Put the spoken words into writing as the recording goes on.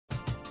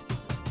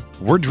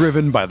We're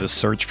driven by the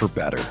search for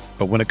better.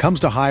 But when it comes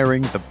to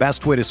hiring, the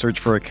best way to search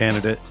for a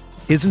candidate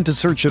isn't to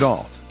search at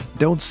all.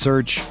 Don't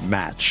search,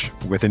 match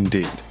with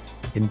Indeed.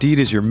 Indeed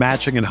is your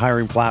matching and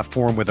hiring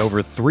platform with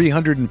over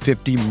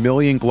 350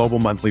 million global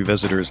monthly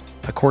visitors,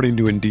 according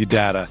to Indeed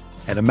data,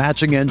 and a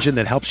matching engine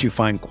that helps you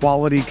find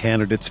quality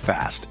candidates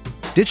fast.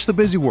 Ditch the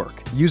busy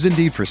work. Use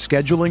Indeed for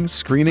scheduling,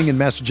 screening, and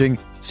messaging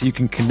so you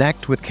can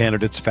connect with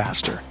candidates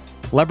faster.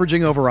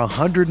 Leveraging over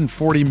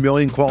 140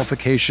 million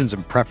qualifications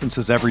and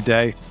preferences every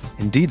day,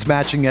 Indeed's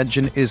matching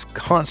engine is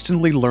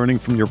constantly learning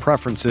from your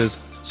preferences,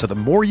 so the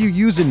more you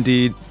use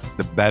Indeed,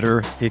 the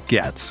better it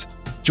gets.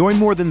 Join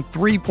more than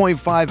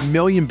 3.5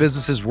 million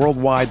businesses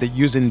worldwide that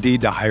use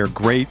Indeed to hire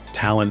great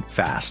talent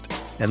fast.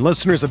 And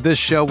listeners of this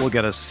show will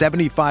get a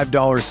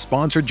 $75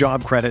 sponsored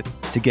job credit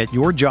to get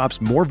your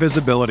jobs more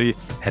visibility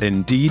at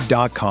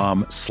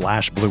Indeed.com/Blue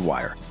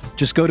Wire.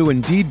 Just go to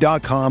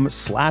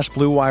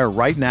Indeed.com/Blue Wire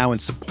right now and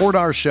support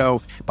our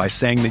show by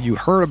saying that you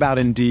heard about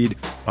Indeed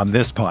on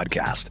this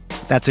podcast.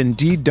 That's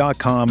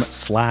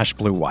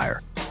Indeed.com/Blue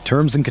Wire.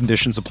 Terms and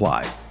conditions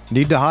apply.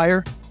 Need to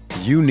hire?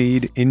 You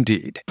need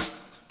Indeed.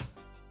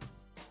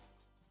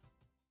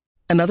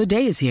 Another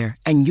day is here,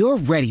 and you're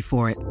ready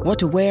for it. What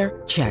to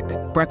wear? Check.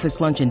 Breakfast,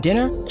 lunch, and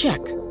dinner?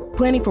 Check.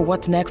 Planning for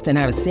what's next and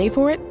how to save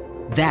for it?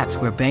 That's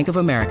where Bank of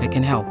America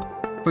can help.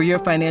 For your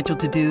financial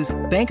to-dos,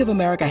 Bank of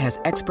America has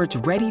experts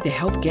ready to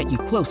help get you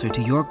closer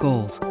to your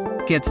goals.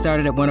 Get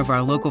started at one of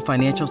our local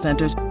financial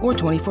centers or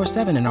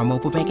 24/7 in our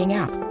mobile banking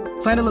app.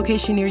 Find a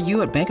location near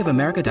you at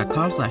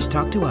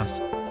bankofamerica.com/talktous.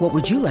 What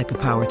would you like the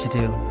power to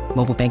do?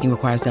 Mobile banking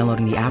requires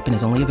downloading the app and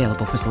is only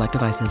available for select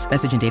devices.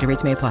 Message and data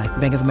rates may apply.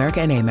 Bank of America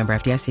N.A., member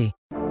FDIC.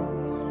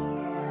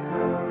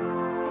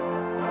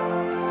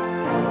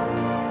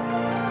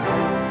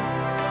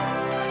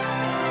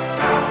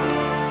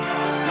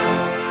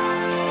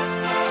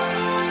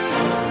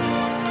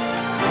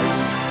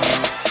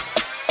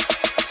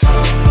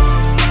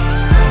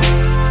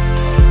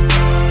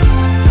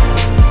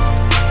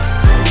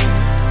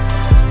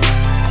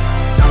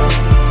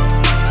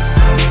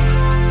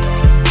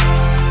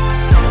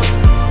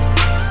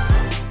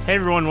 Hey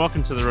everyone,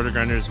 welcome to the Roto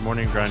Grinders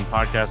Morning Grind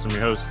Podcast. I'm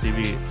your host,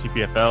 Stevie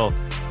TPFL.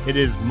 It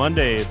is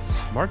Monday, it's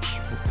March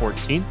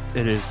 14th.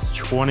 It is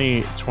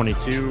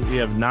 2022. We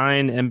have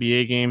 9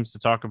 NBA games to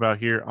talk about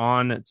here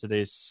on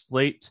today's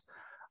slate.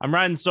 I'm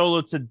riding solo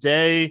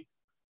today.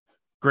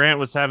 Grant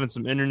was having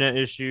some internet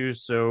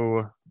issues, so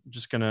I'm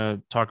just going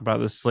to talk about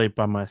this slate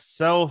by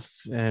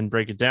myself and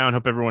break it down.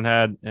 Hope everyone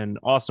had an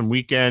awesome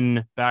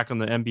weekend. Back on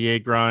the NBA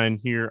grind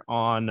here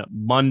on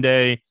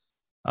Monday.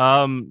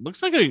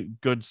 Looks like a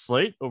good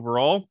slate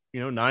overall,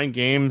 9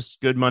 games,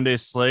 good Monday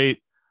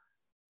slate.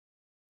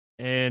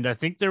 And I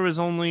think there was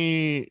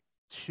only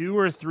 2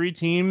 or 3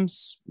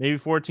 teams, maybe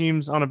 4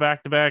 teams on a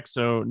back-to-back.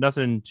 So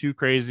nothing too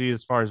crazy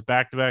as far as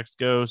back-to-backs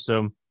go.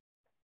 So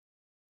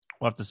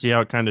we'll have to see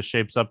how it kind of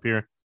shapes up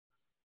here.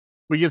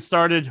 We get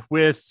started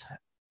with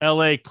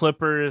LA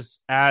Clippers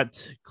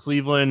at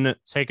Cleveland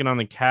taking on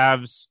the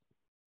Cavs.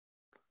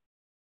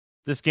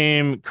 This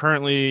game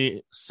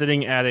currently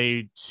sitting at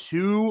a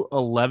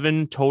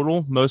 211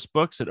 total. Most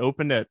books, it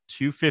opened at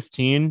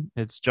 215.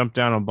 It's jumped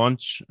down a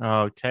bunch.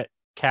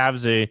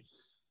 Cavs a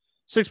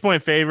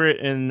 6-point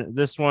favorite in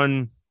this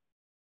one.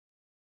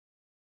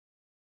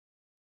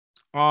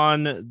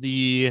 On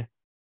the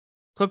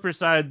Clippers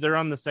side, they're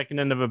on the second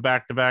end of a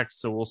back-to-back,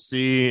 so we'll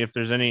see if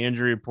there's any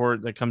injury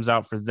report that comes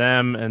out for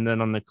them. And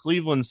then on the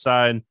Cleveland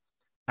side,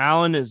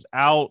 Allen is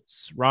out.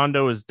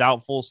 Rondo is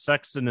doubtful.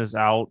 Sexton is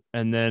out.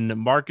 And then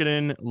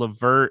Markkanen,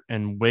 LeVert,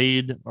 and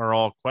Wade are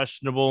all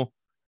questionable.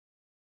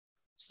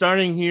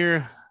 Starting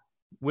here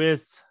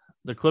with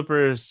the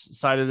Clippers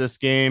side of this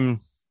game,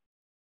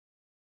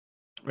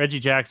 Reggie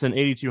Jackson,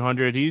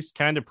 8,200. He's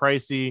kind of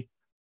pricey.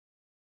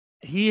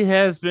 He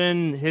has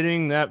been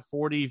hitting that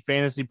 40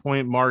 fantasy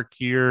point mark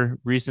here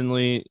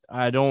recently.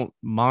 I don't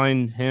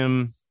mind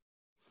him.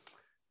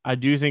 I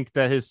do think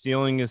that his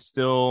ceiling is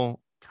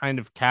still kind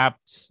of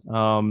capped.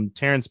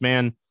 Terrence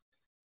Mann,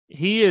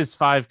 he is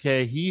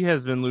 5K. He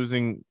has been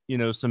losing,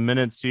 some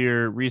minutes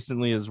here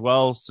recently as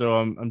well. So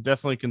I'm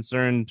definitely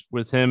concerned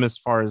with him as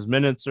far as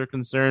minutes are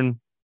concerned.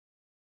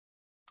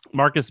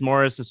 Marcus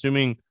Morris,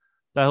 assuming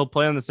that he'll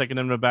play on the second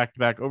end of a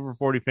back-to-back, over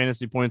 40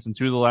 fantasy points in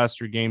 2 of the last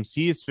 3 games.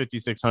 He is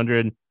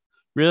 5,600.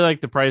 Really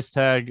like the price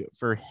tag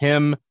for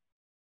him.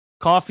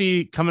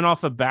 Coffee coming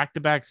off a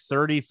back-to-back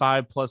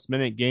 35-plus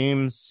minute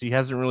games. He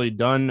hasn't really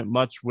done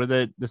much with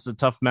it. This is a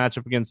tough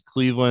matchup against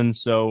Cleveland.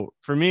 So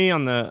for me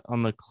on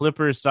the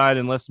Clippers side,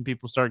 unless some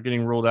people start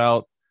getting ruled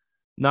out,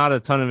 not a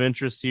ton of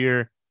interest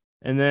here.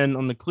 And then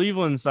on the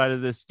Cleveland side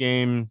of this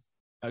game,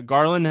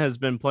 Garland has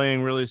been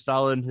playing really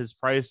solid. His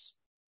price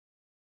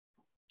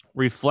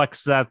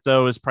reflects that,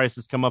 though. His price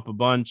has come up a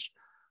bunch.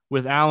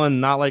 With Allen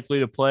not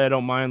likely to play, I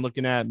don't mind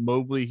looking at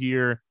Mobley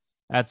here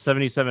at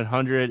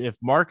 7,700. If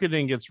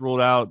Markkanen gets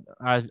ruled out,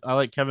 I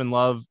like Kevin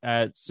Love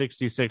at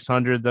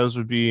 6,600. Those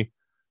would be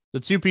the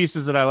 2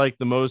 pieces that I like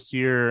the most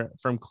here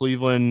from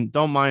Cleveland.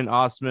 Don't mind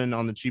Osman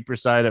on the cheaper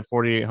side at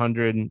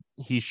 4,800.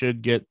 He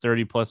should get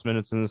 30-plus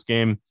minutes in this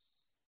game.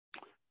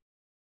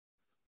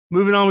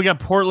 Moving on, we got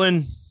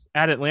Portland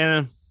at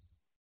Atlanta.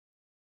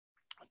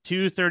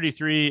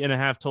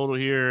 233.5 total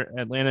here.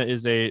 Atlanta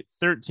is a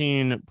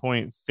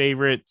 13-point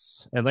favorite.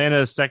 Atlanta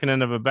is second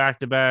end of a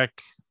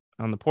back-to-back.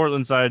 On the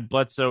Portland side,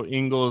 Bledsoe,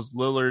 Ingles,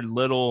 Lillard,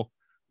 Little,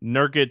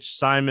 Nurkic,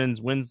 Simons,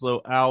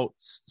 Winslow out.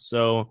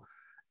 So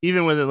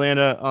even with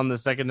Atlanta on the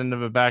second end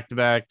of a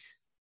back-to-back,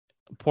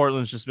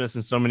 Portland's just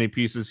missing so many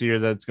pieces here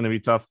that it's going to be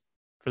tough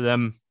for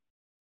them.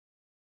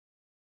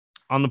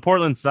 On the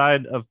Portland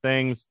side of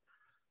things,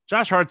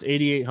 Josh Hart's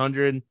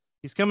 8,800.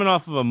 He's coming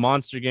off of a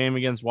monster game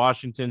against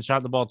Washington,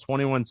 shot the ball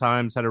 21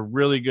 times, had a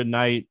really good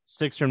night,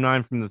 6 from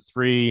 9 from the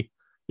three.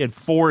 He had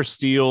 4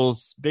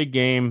 steals, big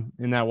game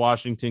in that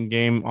Washington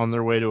game on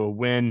their way to a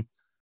win.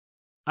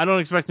 I don't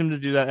expect him to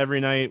do that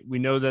every night. We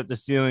know that the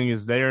ceiling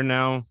is there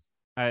now.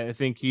 I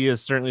think he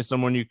is certainly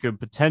someone you could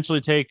potentially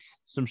take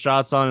some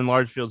shots on in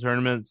large field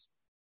tournaments.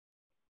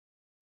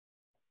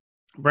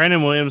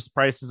 Brandon Williams'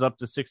 price is up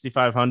to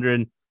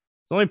 6,500. He's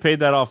only paid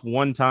that off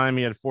one time.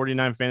 He had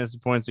 49 fantasy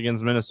points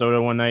against Minnesota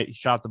one night. He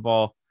shot the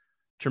ball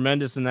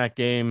tremendous in that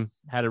game,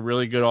 had a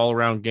really good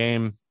all-around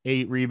game,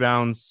 8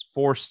 rebounds,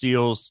 4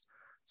 steals.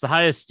 It's the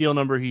highest steal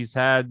number he's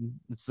had.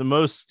 It's the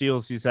most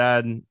steals he's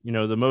had. You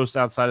know, the most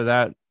outside of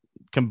that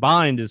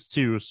combined is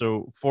 2.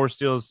 So 4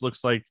 steals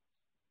looks like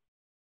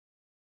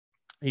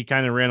he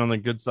kind of ran on the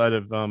good side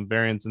of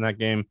variance in that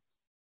game.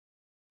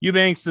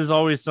 Eubanks is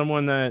always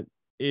someone that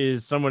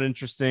is somewhat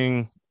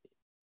interesting.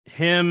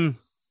 Him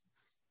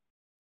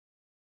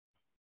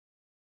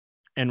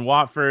and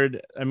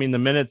Watford, I mean, the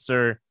minutes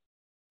are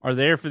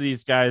there for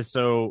these guys.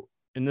 So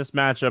in this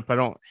matchup, I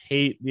don't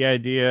hate the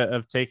idea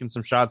of taking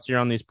some shots here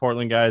on these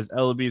Portland guys.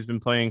 Ellaby's been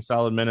playing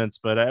solid minutes,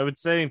 but I would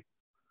say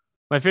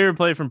my favorite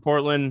play from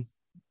Portland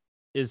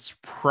is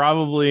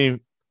probably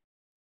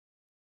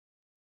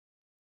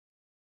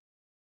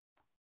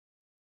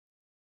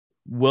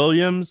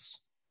Williams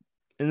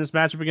in this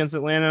matchup against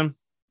Atlanta,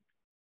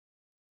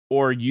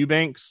 or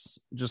Eubanks,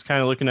 just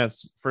kind of looking at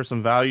for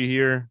some value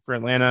here for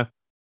Atlanta.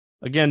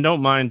 Again,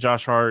 don't mind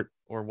Josh Hart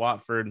or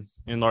Watford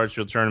in large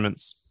field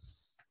tournaments.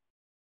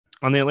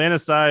 On the Atlanta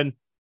side,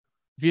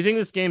 if you think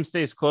this game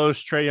stays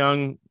close, Trae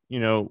Young,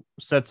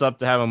 sets up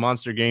to have a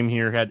monster game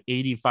here, had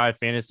 85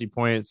 fantasy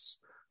points,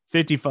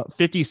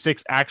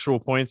 56 actual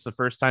points the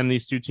first time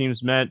these two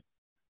teams met.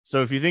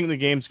 So if you think the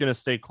game's going to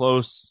stay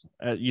close,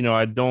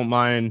 I don't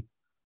mind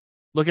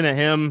looking at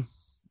him.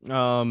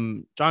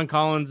 John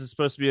Collins is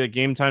supposed to be a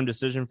game time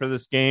decision for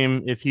this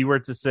game. If he were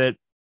to sit,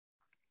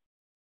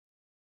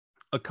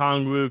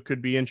 Okongwu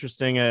could be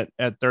interesting at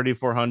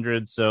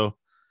 3,400. So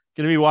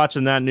going to be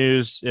watching that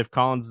news. If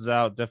Collins is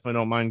out, definitely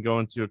don't mind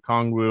going to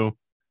Okongwu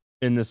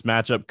in this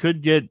matchup.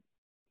 Could get,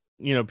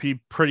 be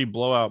pretty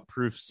blowout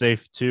proof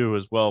safe too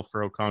as well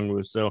for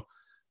Okongwu. So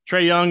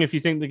Trae Young, if you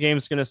think the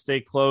game's going to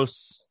stay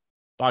close,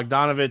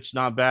 Bogdanovich,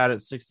 not bad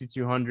at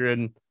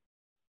 6,200.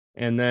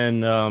 And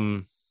then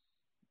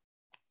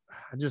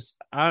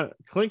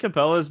Clint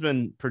Capella has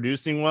been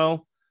producing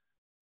well.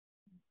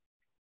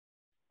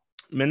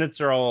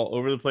 Minutes are all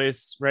over the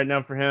place right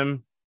now for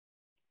him.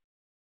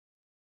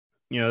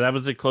 That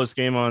was a close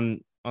game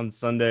on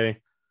Sunday,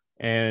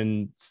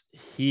 and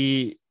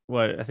I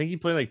think he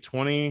played like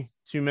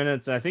 22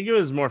 minutes. I think it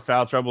was more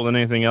foul trouble than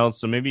anything else,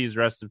 so maybe he's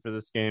rested for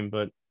this game.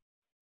 But,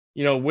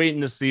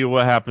 waiting to see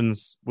what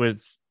happens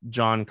with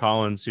John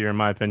Collins here, in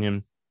my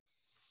opinion.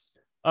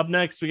 Up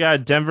next, we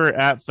got Denver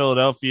at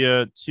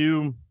Philadelphia,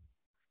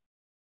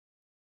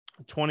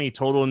 220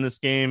 total in this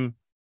game.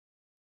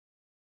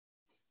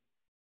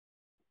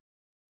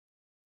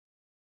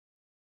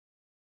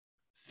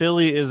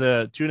 Philly is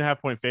a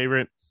 2.5-point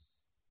favorite.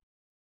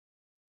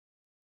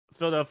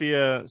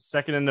 Philadelphia,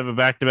 second end of a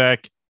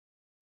back-to-back.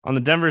 On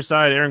the Denver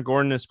side, Aaron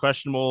Gordon is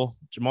questionable.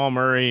 Jamal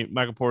Murray,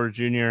 Michael Porter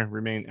Jr.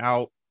 remain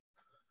out.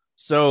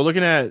 So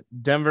looking at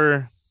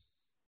Denver,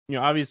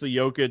 obviously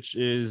Jokic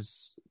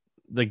is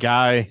the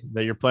guy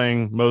that you're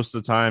playing most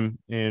of the time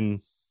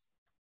in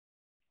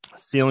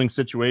ceiling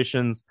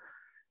situations.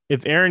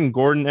 If Aaron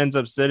Gordon ends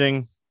up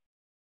sitting,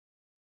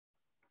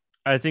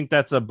 I think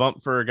that's a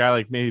bump for a guy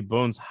like maybe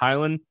Bones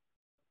Highland,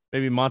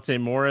 maybe Monte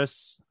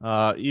Morris,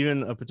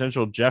 even a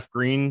potential Jeff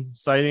Green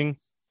sighting.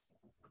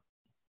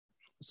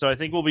 So I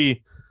think we'll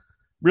be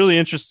really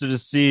interested to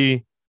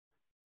see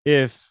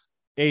if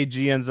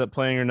AG ends up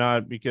playing or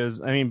not,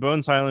 because,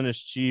 Bones Highland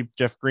is cheap.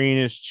 Jeff Green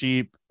is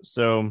cheap.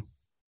 So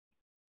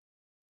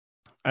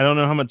I don't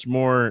know how much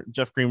more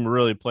Jeff Green will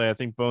really play. I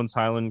think Bones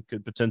Highland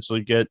could potentially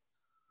get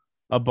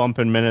a bump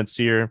in minutes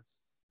here.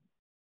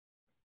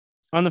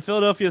 On the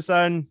Philadelphia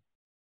side,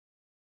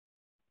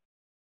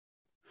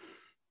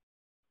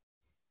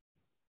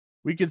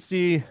 we could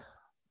see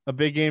a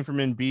big game from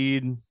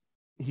Embiid.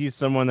 He's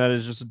someone that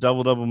is just a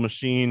double-double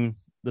machine.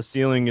 The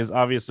ceiling is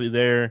obviously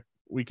there.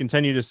 We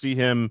continue to see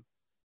him,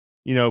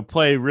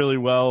 play really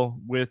well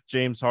with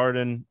James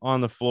Harden on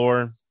the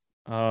floor.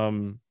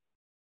 James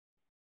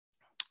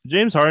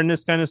Harden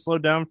is kind of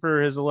slowed down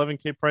for his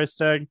 $11K price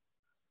tag.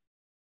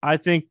 I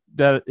think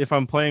that if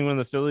I'm playing one of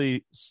the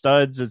Philly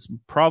studs, it's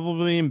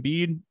probably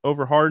Embiid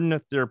over Harden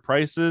at their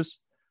prices.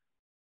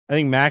 I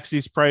think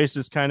Maxi's price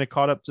is kind of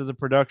caught up to the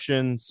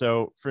production.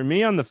 So for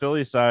me on the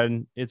Philly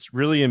side, it's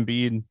really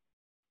Embiid.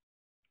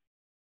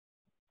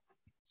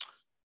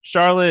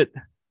 Charlotte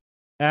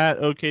at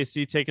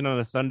OKC taking on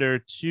the Thunder,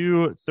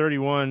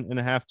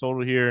 231.5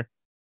 total here.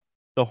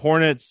 The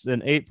Hornets, an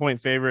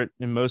 8-point favorite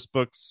in most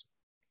books.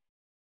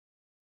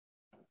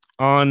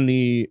 On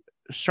the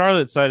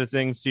Charlotte side of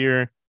things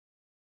here,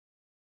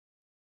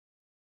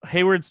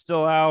 Hayward's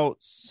still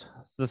out.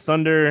 The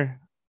Thunder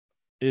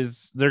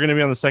they're going to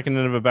be on the second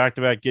end of a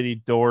back-to-back.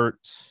 Giddey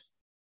Dort,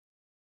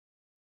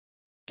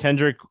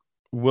 Kendrick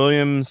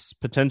Williams,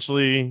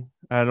 potentially.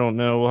 I don't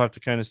know. We'll have to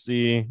kind of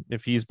see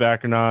if he's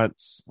back or not.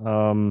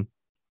 And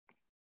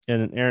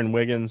Aaron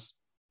Wiggins.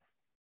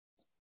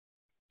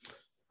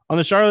 On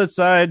the Charlotte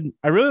side,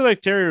 I really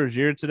like Terry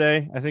Rozier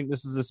today. I think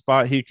this is a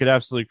spot he could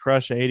absolutely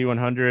crush at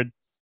 8,100.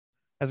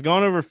 Has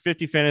gone over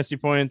 50 fantasy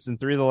points in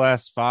 3 of the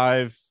last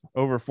 5,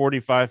 over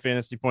 45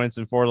 fantasy points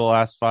in 4 of the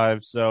last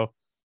 5. So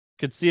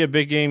could see a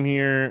big game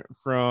here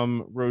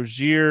from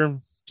Rozier.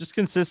 Just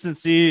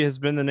consistency has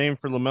been the name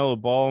for LaMelo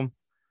Ball.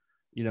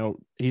 You know,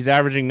 he's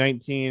averaging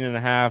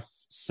 19.5,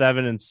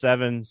 7 and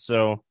 7.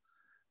 So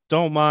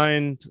don't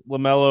mind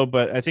LaMelo,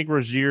 but I think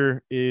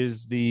Rozier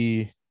is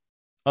the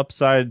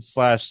upside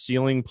 /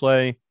 ceiling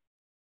play.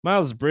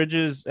 Miles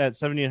Bridges at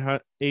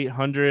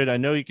 7,800. I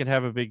know you could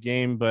have a big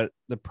game, but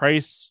the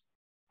price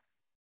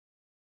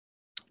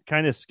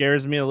kind of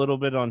scares me a little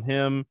bit on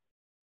him.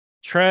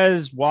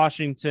 Trez,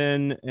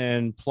 Washington,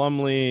 and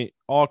Plumlee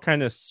all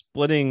kind of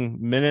splitting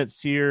minutes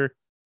here.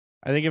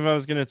 I think if I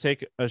was going to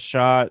take a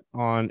shot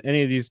on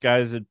any of these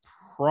guys, it'd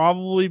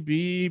probably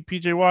be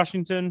PJ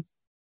Washington.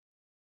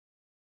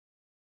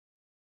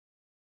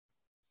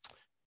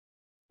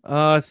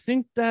 I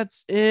think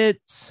that's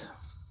it.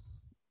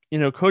 You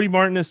know, Cody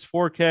Martin is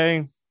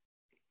 4K.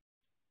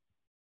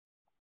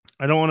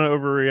 I don't want to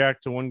overreact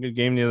to one good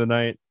game the other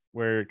night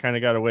where it kind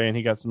of got away and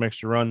he got some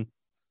extra run.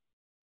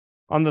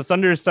 On the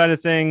Thunder side of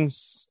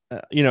things,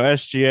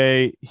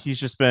 SGA, he's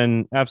just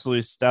been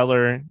absolutely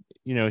stellar.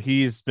 You know,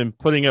 he's been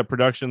putting up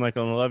production like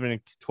an 11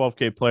 and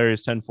 12K player.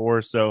 He's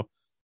 10-4. So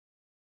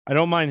I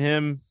don't mind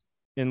him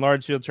in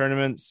large field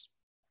tournaments.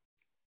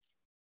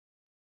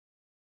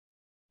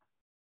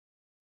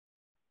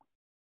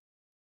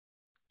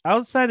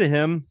 Outside of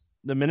him,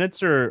 the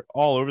minutes are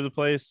all over the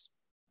place.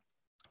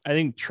 I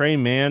think Trey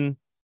Mann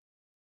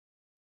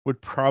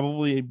would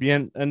probably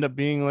end up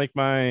being like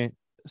my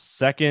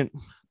second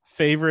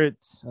favorite.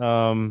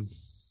 Theo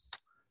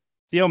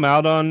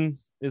Maledon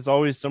is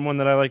always someone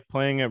that I like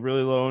playing at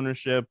really low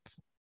ownership.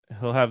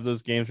 He'll have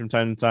those games from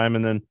time to time.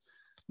 And then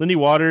Lindy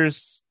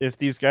Waters, if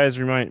these guys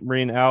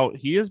remain out,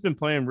 he has been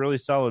playing really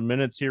solid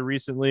minutes here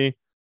recently.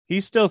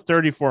 He's still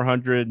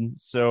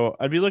 3,400. So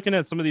I'd be looking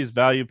at some of these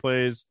value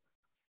plays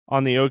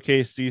on the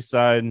OKC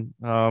side.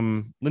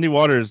 Lindy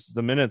Waters,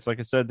 the minutes, like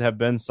I said, have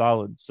been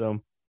solid.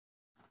 So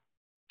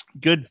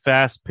good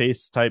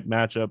fast-paced type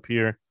matchup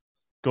here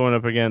going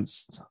up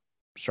against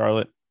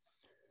Charlotte.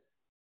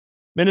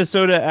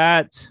 Minnesota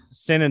at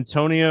San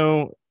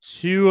Antonio,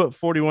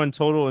 241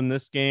 total in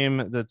this game.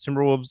 The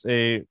Timberwolves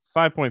a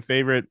 5-point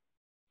favorite.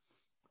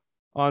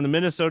 On the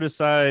Minnesota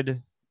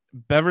side,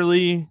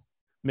 Beverly,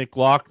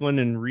 McLaughlin,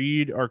 and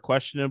Reed are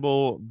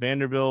questionable.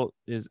 Vanderbilt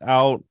is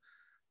out.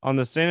 On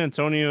the San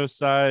Antonio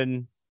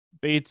side,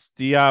 Bates,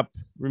 Diop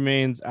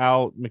remains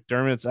out.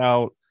 McDermott's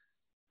out.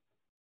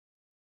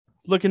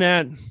 Looking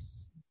at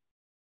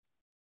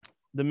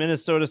the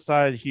Minnesota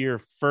side here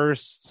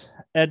first,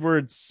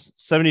 Edwards,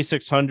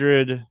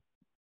 7,600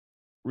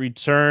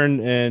 return,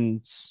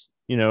 and,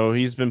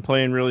 he's been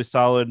playing really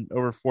solid,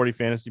 over 40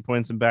 fantasy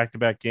points in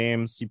back-to-back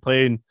games. He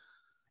played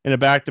in a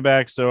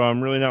back-to-back, so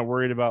I'm really not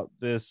worried about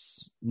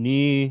this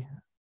knee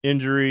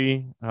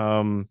injury.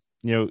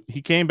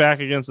 He came back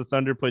against the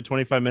Thunder, played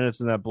 25 minutes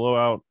in that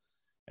blowout,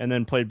 and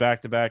then played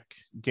back-to-back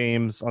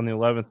games on the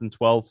 11th and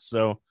 12th.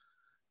 So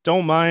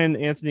don't mind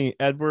Anthony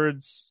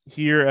Edwards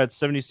here at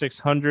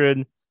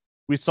 7,600.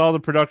 We saw the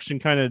production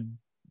kind of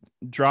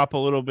drop a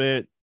little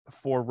bit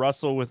for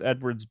Russell with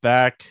Edwards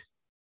back,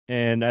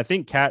 and I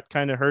think Cat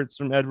kind of hurts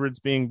from Edwards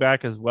being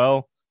back as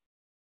well.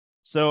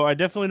 So I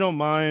definitely don't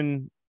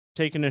mind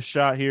taking a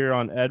shot here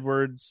on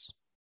Edwards.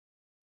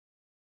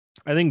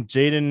 I think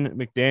Jaden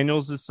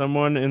McDaniels is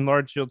someone in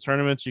large field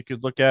tournaments you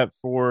could look at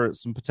for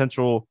some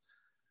potential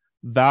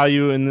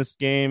value in this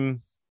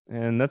game.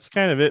 And that's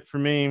kind of it for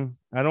me.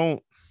 I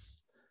don't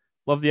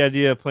love the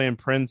idea of playing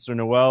Prince or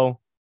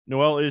Noel.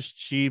 Noel is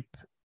cheap.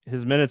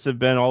 His minutes have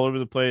been all over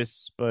the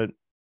place, but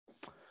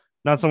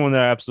not someone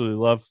that I absolutely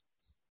love.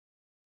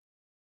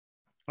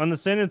 On the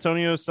San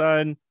Antonio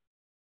side,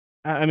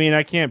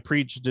 I can't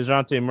preach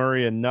DeJounte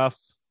Murray enough.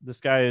 This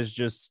guy is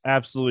just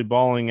absolutely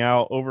balling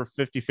out, over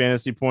 50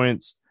 fantasy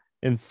points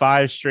in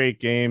 5 straight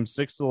games,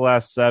 6 of the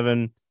last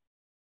 7.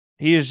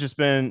 He has just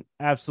been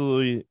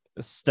absolutely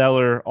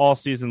stellar all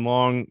season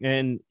long,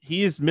 and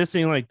he is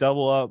missing like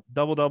double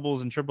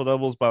doubles and triple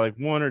doubles by like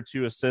 1 or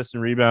 2 assists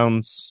and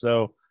rebounds.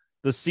 So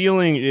the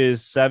ceiling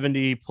is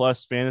 70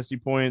 plus fantasy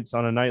points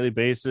on a nightly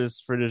basis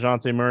for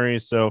DeJounte Murray.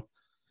 So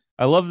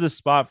I love this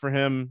spot for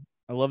him.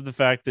 I love the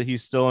fact that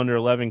he's still under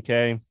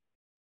 11K.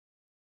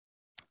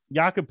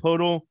 Jakob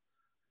Poeltl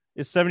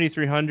is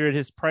 7,300.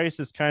 His price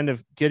is kind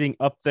of getting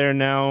up there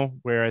now,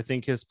 where I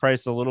think his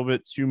price a little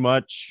bit too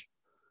much.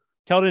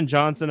 Keldon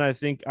Johnson, I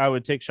think I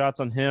would take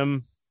shots on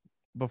him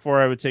before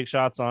I would take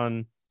shots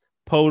on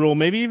Poeltl,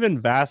 maybe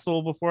even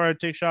Vassell before I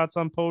take shots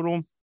on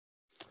Poeltl.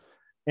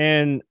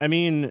 And I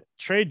mean,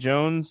 Trey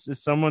Jones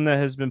is someone that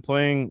has been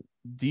playing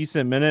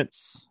decent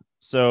minutes.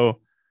 So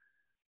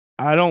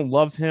I don't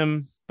love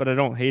him, but I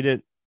don't hate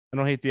it. I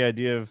don't hate the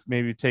idea of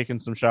maybe taking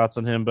some shots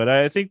on him. But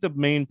I think the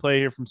main play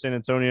here from San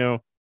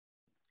Antonio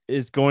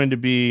is going to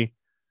be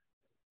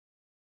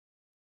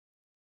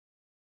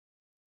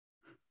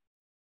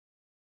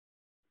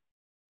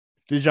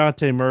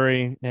DeJounte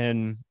Murray.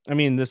 And I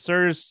mean, the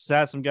Spurs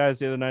sat some guys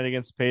the other night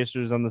against the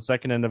Pacers on the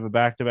second end of a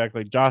back-to-back.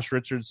 Like Josh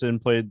Richardson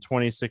played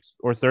 26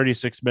 or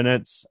 36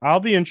 minutes. I'll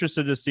be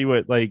interested to see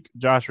what like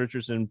Josh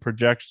Richardson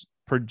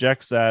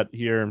projects at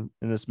here in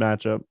this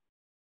matchup.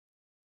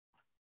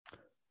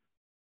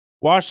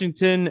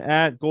 Washington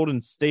at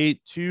Golden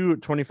State,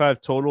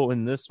 225 total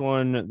in this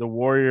one. The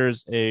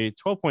Warriors, a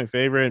 12-point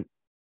favorite.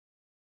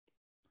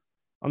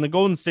 On the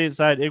Golden State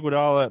side,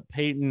 Iguodala,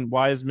 Peyton,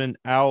 Wiseman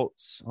out.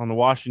 On the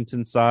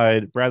Washington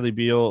side, Bradley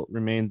Beal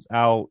remains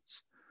out.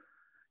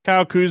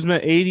 Kyle Kuzma,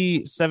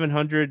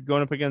 8,700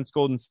 going up against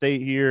Golden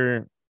State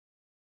here.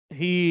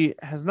 He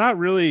has not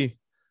really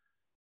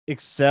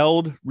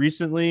excelled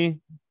recently.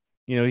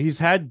 You know, he's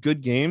had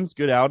good games,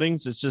 good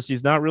outings. It's just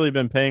he's not really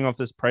been paying off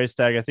this price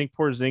tag. I think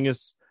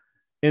Porzingis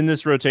in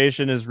this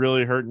rotation is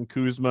really hurting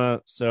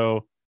Kuzma.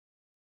 So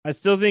I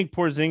still think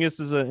Porzingis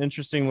is an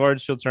interesting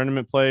large field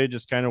tournament play,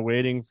 just kind of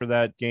waiting for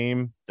that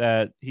game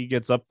that he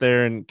gets up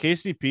there. And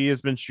KCP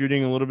has been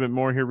shooting a little bit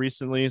more here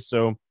recently.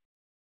 So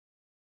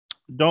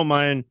don't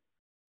mind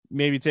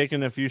maybe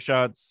taking a few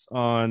shots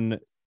on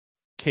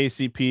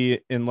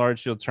KCP in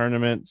large field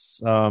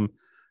tournaments.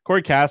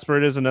 Corey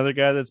Casper is another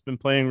guy that's been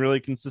playing really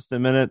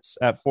consistent minutes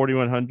at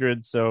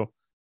 4,100. So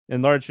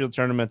in large field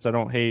tournaments, I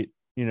don't hate,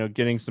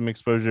 getting some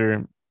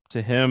exposure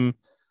to him.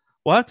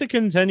 We'll have to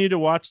continue to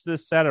watch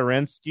this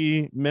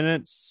Satoransky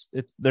minutes.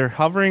 They're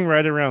hovering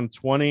right around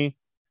 20.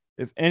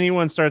 If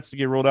anyone starts to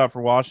get rolled out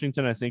for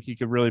Washington, I think he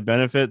could really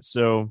benefit.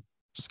 So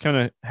just kind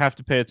of have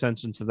to pay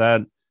attention to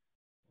that.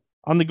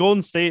 On the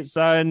Golden State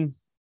side,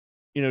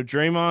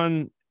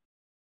 Draymond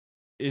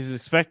is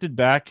expected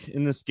back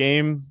in this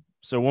game.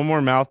 So one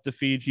more mouth to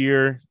feed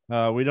here.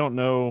 We don't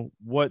know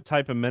what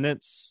type of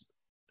minutes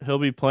he'll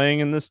be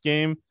playing in this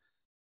game.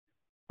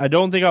 I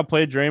don't think I'll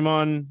play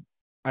Draymond.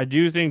 I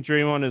do think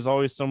Draymond is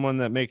always someone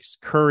that makes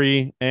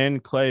Curry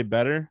and Clay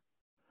better.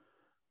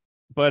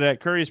 But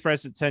at Curry's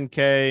price at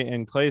 10K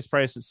and Clay's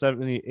price at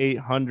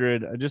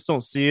 7,800, I just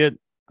don't see it.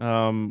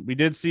 We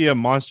did see a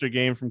monster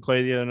game from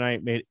Clay the other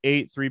night, made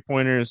 8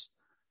 3-pointers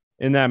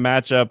in that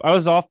matchup. I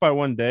was off by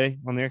one day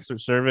on the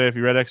expert survey. If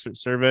you read expert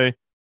survey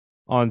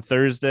on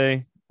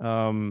Thursday,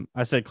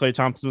 I said Klay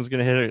Thompson was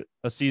going to hit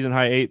a season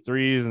high 8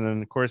 threes. And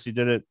then of course he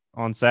did it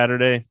on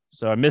Saturday.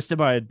 So I missed it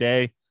by a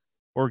day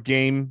or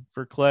game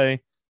for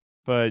Clay.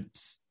 But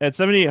at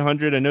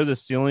 7,800, I know the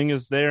ceiling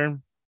is there.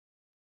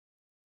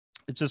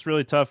 It's just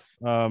really tough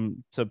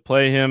to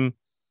play him.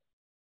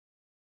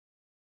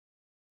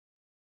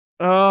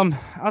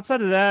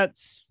 Outside of that,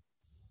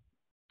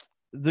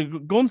 the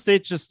Golden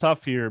State's just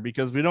tough here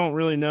because we don't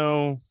really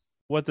know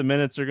what the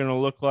minutes are going to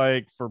look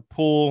like for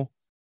Poole.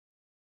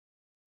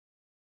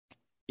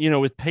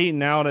 With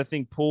Peyton out, I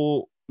think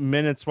Poole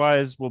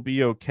minutes-wise will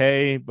be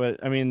okay.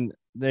 But, I mean,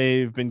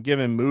 they've been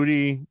giving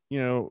Moody,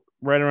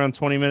 right around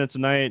 20 minutes a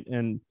night,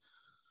 and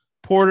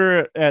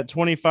Porter at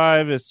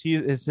 25. Is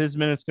his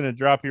minutes going to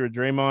drop here with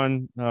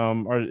Draymond?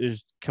 Or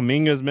is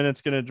Kuminga's minutes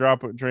going to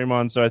drop with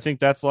Draymond? So I think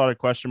that's a lot of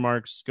question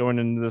marks going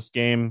into this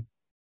game.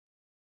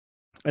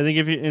 I think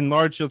if you in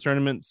large field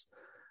tournaments,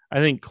 I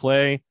think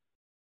Clay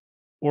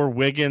or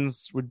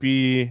Wiggins would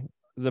be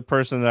the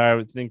person that I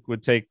would think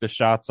would take the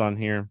shots on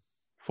here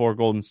for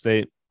Golden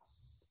State.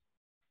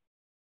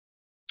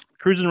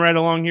 Cruising right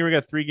along here, we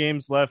got 3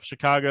 games left.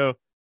 Chicago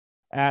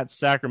at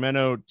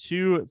Sacramento,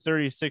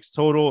 236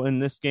 total in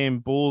this game.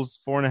 Bulls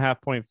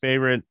 4.5-point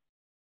favorite.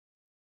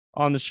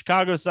 On the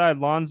Chicago side,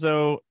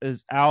 Lonzo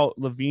is out.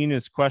 Levine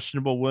is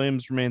questionable.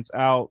 Williams remains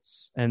out.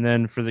 And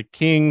then for the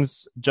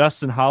Kings,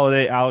 Justin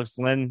Holiday, Alex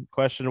Len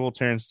questionable.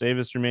 Terrence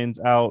Davis remains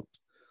out.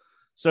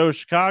 So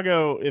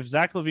Chicago, if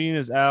Zach LaVine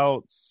is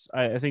out,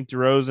 I think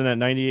DeRozan at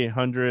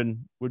 9,800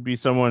 would be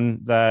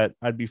someone that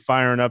I'd be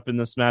firing up in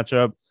this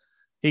matchup.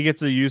 He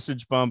gets a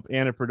usage bump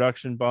and a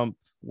production bump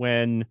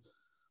when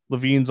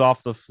LaVine's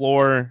off the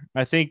floor.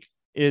 I think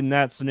in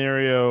that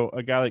scenario,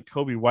 a guy like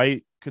Kobe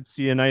White could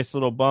see a nice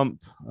little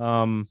bump.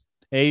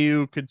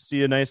 AU could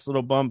see a nice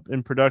little bump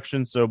in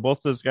production. So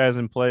both those guys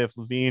in play if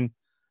LaVine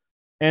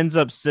ends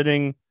up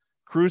sitting.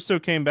 Caruso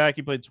came back.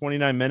 He played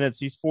 29 minutes.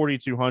 He's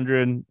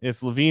 4,200.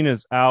 If LaVine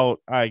is out,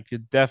 I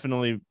could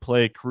definitely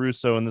play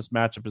Caruso in this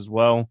matchup as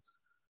well.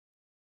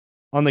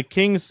 On the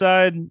Kings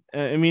side,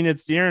 I mean,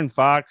 it's De'Aaron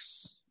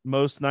Fox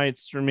most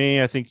nights for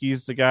me. I think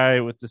he's the guy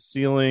with the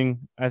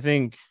ceiling. I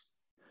think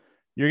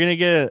you're going to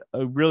get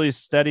a really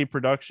steady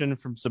production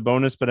from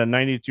Sabonis, but at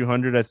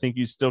 9,200, I think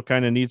you still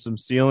kind of need some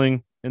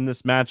ceiling in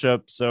this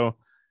matchup. So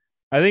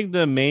I think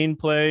the main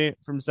play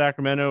from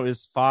Sacramento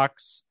is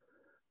Fox.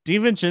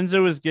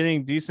 DiVincenzo is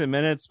getting decent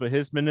minutes, but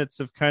his minutes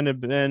have kind of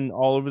been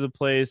all over the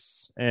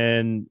place.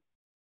 And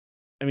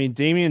I mean,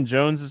 Damian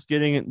Jones is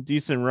getting a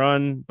decent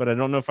run, but I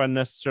don't know if I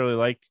necessarily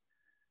like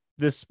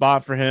this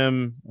spot for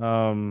him.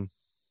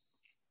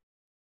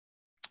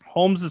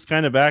 Holmes is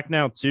kind of back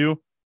now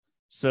too.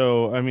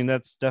 So, I mean,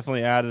 that's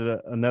definitely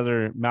added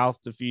another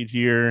mouth to feed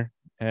here,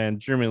 and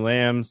Jeremy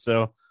Lamb.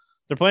 So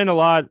they're playing a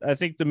lot. I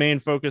think the main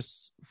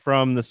focus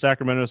from the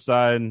Sacramento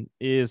side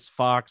is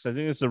Fox. I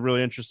think it's a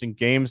really interesting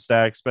game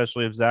stack,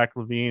 especially if Zach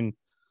LaVine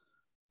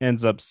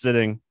ends up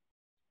sitting.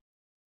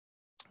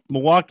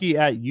 Milwaukee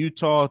at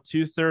Utah,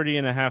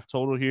 230.5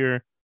 total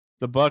here.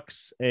 The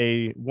Bucks,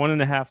 a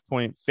 1.5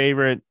 point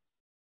favorite.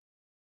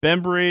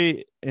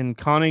 Bembry and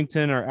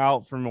Connington are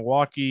out for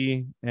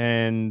Milwaukee,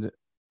 and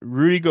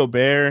Rudy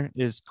Gobert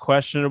is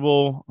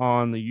questionable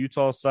on the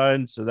Utah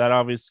side, so that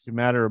obviously could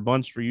matter a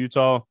bunch for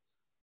Utah.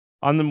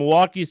 On the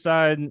Milwaukee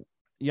side,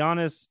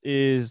 Giannis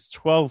is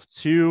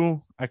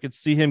 12-2. I could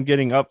see him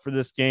getting up for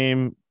this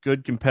game.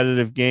 Good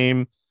competitive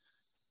game.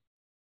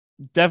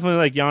 Definitely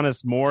like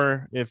Giannis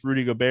more if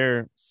Rudy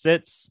Gobert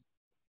sits.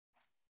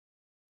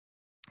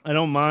 I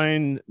don't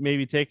mind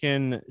maybe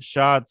taking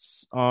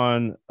shots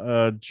on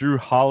Drew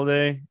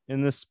Holiday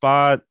in this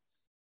spot.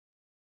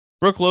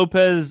 Brook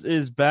Lopez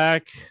is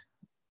back,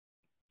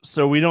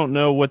 so we don't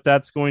know what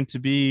that's going to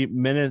be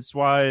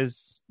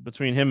minutes-wise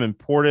between him and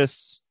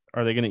Portis.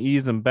 Are they going to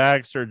ease him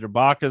back? Serge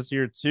Ibaka's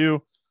here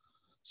too.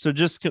 So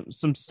just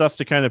some stuff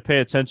to kind of pay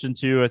attention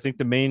to. I think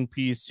the main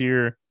piece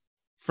here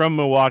from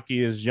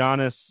Milwaukee is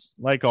Giannis,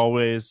 like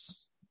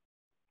always.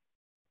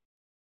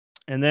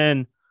 And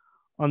then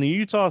on the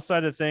Utah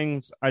side of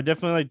things, I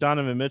definitely like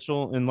Donovan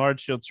Mitchell in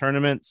large field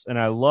tournaments, and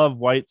I love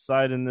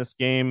Whiteside in this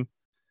game.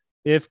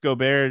 If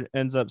Gobert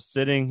ends up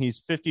sitting,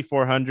 he's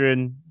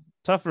 5,400.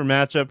 Tougher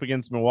matchup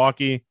against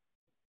Milwaukee,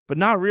 but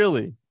not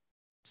really.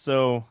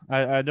 So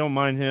I don't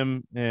mind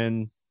him.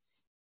 And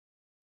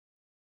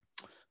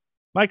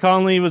Mike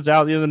Conley was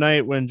out the other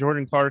night when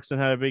Jordan Clarkson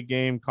had a big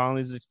game.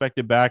 Conley's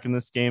expected back in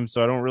this game,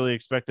 so I don't really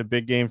expect a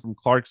big game from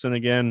Clarkson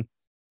again.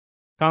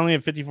 Conley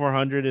at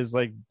 5,400 is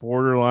like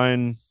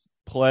borderline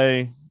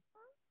play.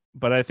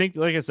 But I think,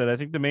 like I said, I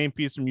think the main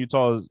piece from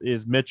Utah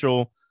is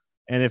Mitchell.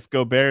 And if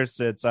Gobert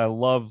sits, I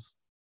love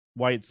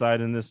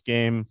Whiteside in this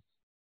game.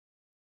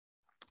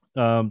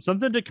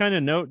 Something to kind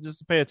of note, just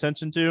to pay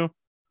attention to.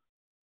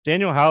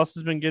 Daniel House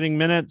has been getting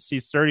minutes.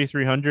 He's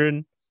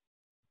 3,300.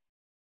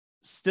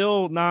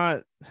 Still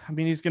not, I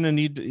mean, he's going to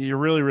need, you're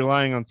really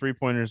relying on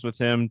 3-pointers with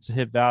him to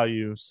hit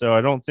value. So I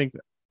don't think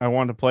I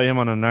want to play him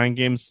on a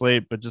 9-game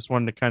slate, but just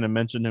wanted to kind of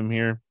mention him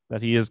here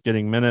that he is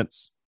getting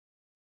minutes.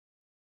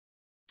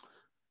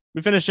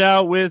 We finish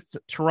out with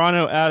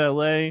Toronto at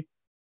LA.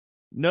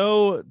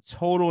 No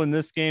total in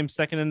this game.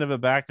 Second end of a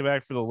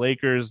back-to-back for the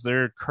Lakers.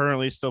 They're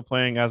currently still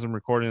playing as I'm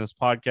recording this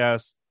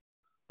podcast.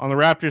 On the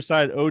Raptors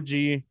side,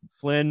 OG,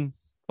 Flynn,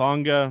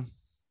 Bonga,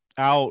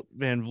 out.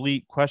 Van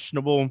Vliet,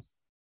 questionable.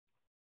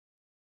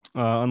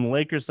 On the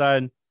Lakers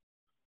side,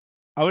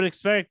 I would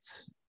expect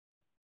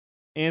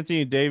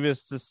Anthony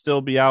Davis to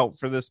still be out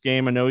for this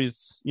game. I know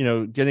he's,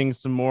 getting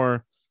some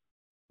more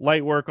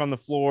light work on the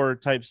floor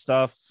type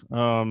stuff.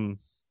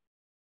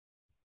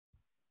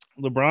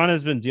 LeBron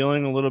has been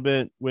dealing a little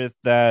bit with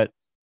that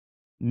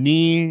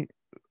knee,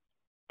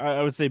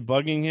 I would say,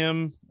 bugging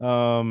him.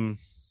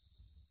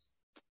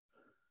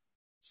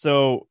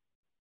 So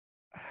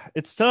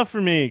it's tough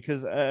for me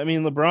because, I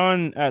mean,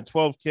 LeBron at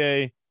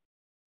 12K,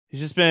 he's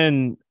just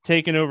been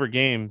taking over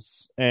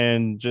games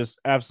and just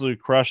absolutely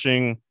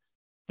crushing.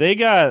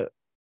 They're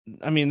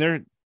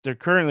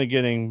currently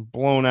getting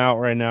blown out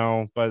right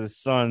now by the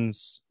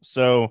Suns.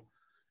 So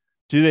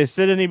do they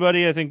sit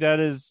anybody? I think that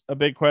is a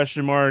big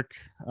question mark.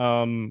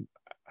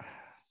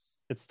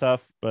 It's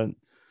tough, but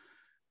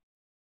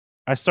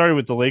I started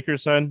with the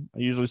Lakers side. I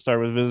usually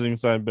start with visiting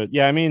side, but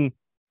yeah, I mean,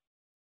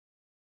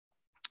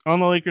 on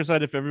the Lakers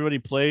side, if everybody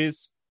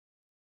plays,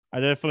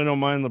 I definitely don't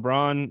mind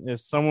LeBron.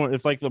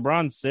 If like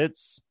LeBron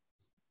sits,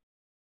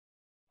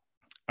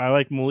 I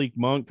like Malik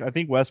Monk. I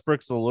think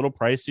Westbrook's a little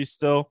pricey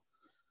still.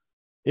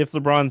 If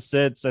LeBron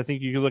sits, I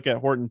think you could look at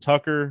Horton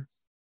Tucker.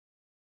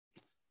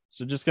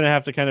 So just going to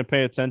have to kind of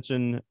pay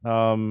attention.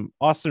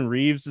 Austin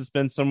Reeves has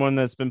been someone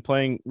that's been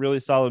playing really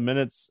solid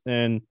minutes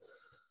and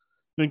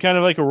been kind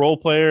of like a role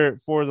player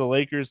for the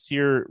Lakers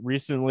here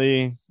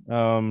recently.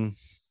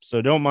 So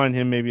don't mind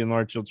him maybe in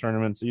large field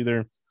tournaments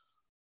either.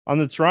 On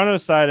the Toronto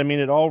side, I mean,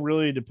 it all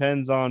really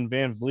depends on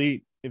Van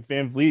Vliet. If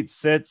Van Vliet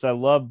sits, I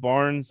love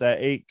Barnes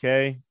at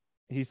 8K.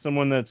 He's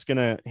someone that's going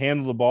to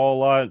handle the ball a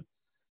lot.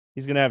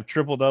 He's going to have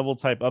triple-double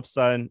type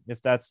upside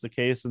if that's the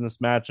case in this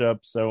matchup.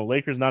 So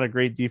Lakers not a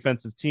great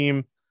defensive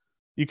team.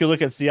 You could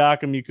look at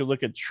Siakam. You could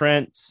look at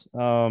Trent.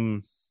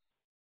 I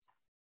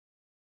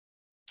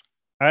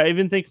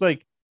even think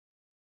like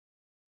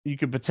you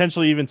could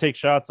potentially even take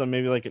shots on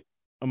maybe like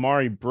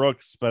Amari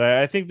Brooks, but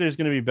I think there's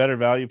going to be better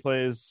value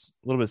plays,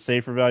 a little bit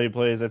safer value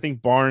plays. I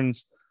think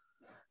Barnes,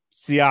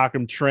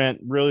 Siakam, Trent,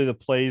 really the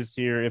plays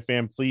here. If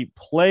Van Fleet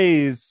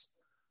plays,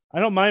 I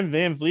don't mind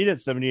Van Fleet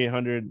at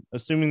 7,800,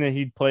 assuming that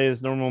he'd play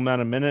his normal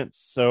amount of minutes.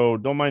 So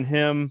don't mind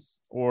him.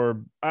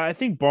 Or I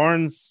think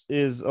Barnes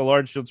is a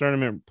large field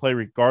tournament play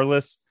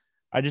regardless.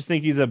 I just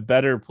think he's a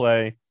better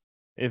play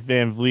if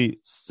Van Vliet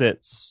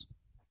sits.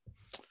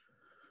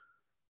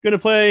 Going to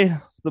play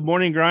the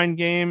morning grind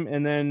game,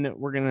 and then I'm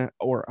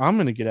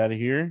going to get out of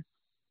here.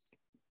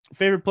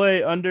 Favorite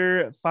play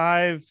under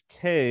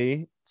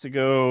 5K to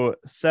go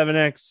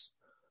 7X.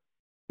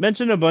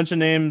 Mentioned a bunch of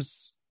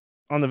names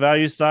on the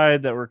value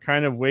side that we're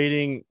kind of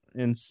waiting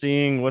and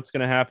seeing what's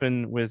going to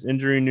happen with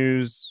injury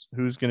news,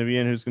 who's going to be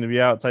in, who's going to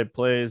be out type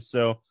plays.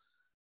 So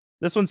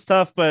this one's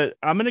tough, but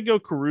I'm going to go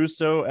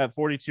Caruso at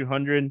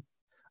 4,200.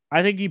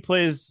 I think he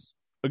plays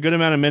a good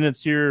amount of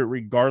minutes here,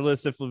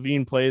 regardless if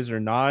Levine plays or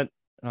not.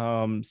 So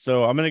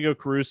I'm going to go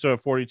Caruso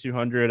at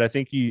 4,200. I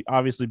think he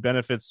obviously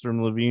benefits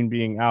from Levine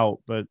being out,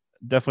 but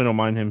definitely don't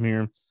mind him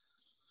here.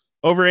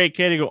 Over 8K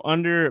to go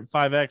under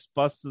 5X.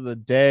 Bust of the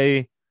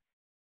day.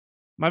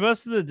 My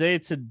bust of the day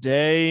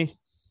today,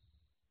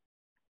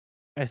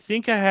 I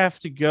think I have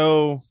to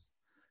go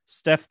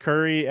Steph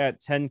Curry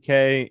at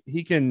 10K.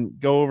 He can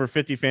go over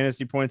 50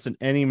 fantasy points in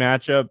any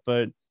matchup,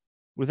 but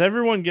with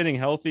everyone getting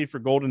healthy for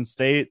Golden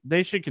State,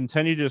 they should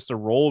continue just to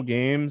roll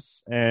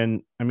games.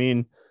 And I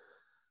mean,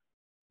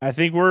 I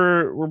think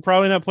we're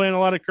probably not playing a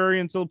lot of Curry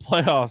until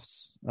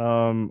playoffs,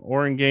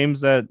 or in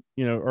games that,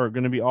 are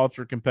going to be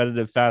ultra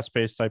competitive, fast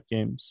paced type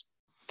games.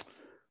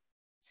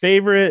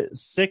 Favorite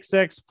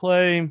 6X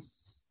play.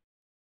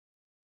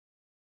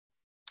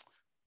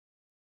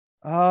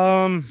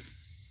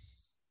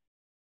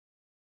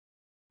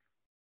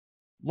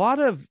 Lot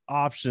of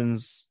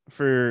options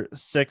for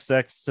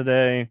 6X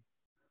today,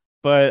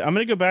 but I'm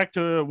going to go back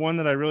to one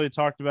that I really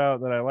talked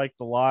about that I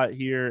liked a lot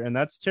here, and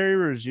that's Terry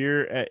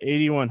Rozier at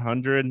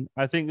 8,100.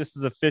 I think this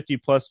is a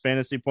 50-plus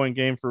fantasy point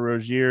game for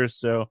Rozier,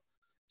 so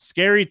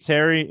Scary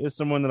Terry is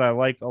someone that I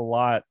like a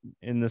lot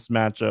in this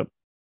matchup.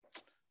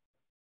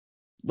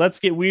 Let's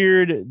get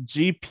weird.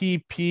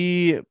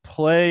 GPP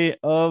play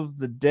of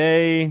the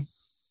day.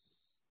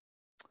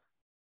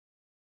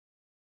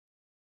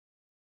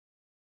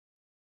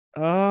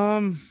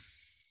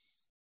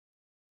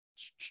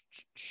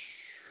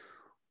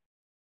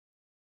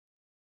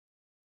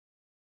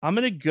 I'm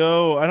going to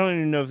go. I don't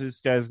even know if this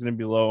guy's going to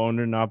be low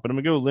owned or not, but I'm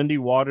going to go Lindy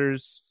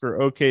Waters for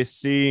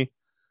OKC.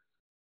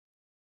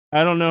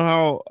 I don't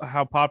know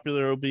how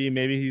popular it'll be.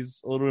 Maybe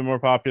he's a little bit more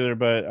popular,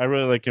 but I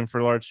really like him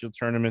for large field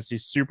tournaments.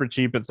 He's super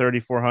cheap at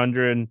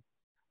 3,400.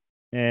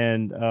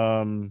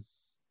 And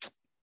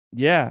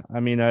yeah, I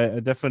mean, I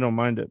definitely don't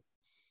mind it.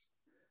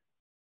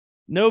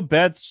 No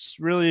bets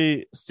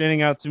really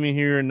standing out to me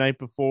here night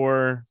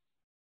before.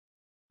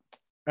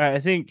 I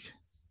think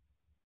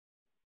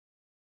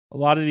a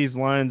lot of these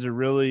lines are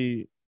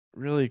really,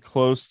 really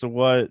close to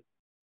what,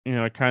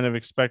 I kind of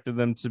expected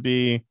them to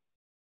be.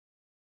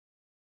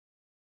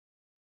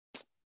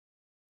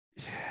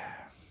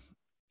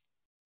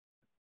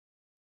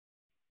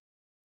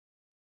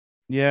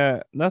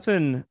 Yeah,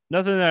 nothing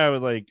that I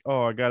would like,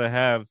 I got to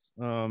have.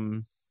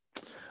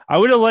 I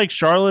would have liked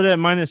Charlotte at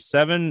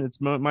 -7. It's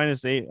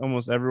 -8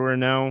 almost everywhere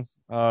now.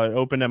 It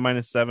opened at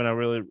 -7.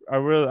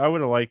 I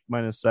would have liked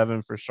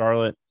 -7 for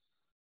Charlotte.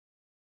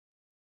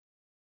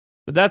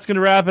 But that's going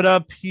to wrap it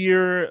up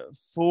here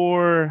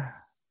for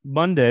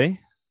Monday.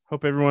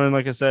 Hope everyone,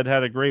 like I said,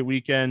 had a great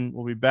weekend.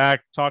 We'll be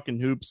back talking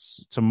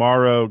hoops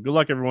tomorrow. Good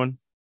luck, everyone.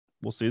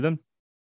 We'll see you then.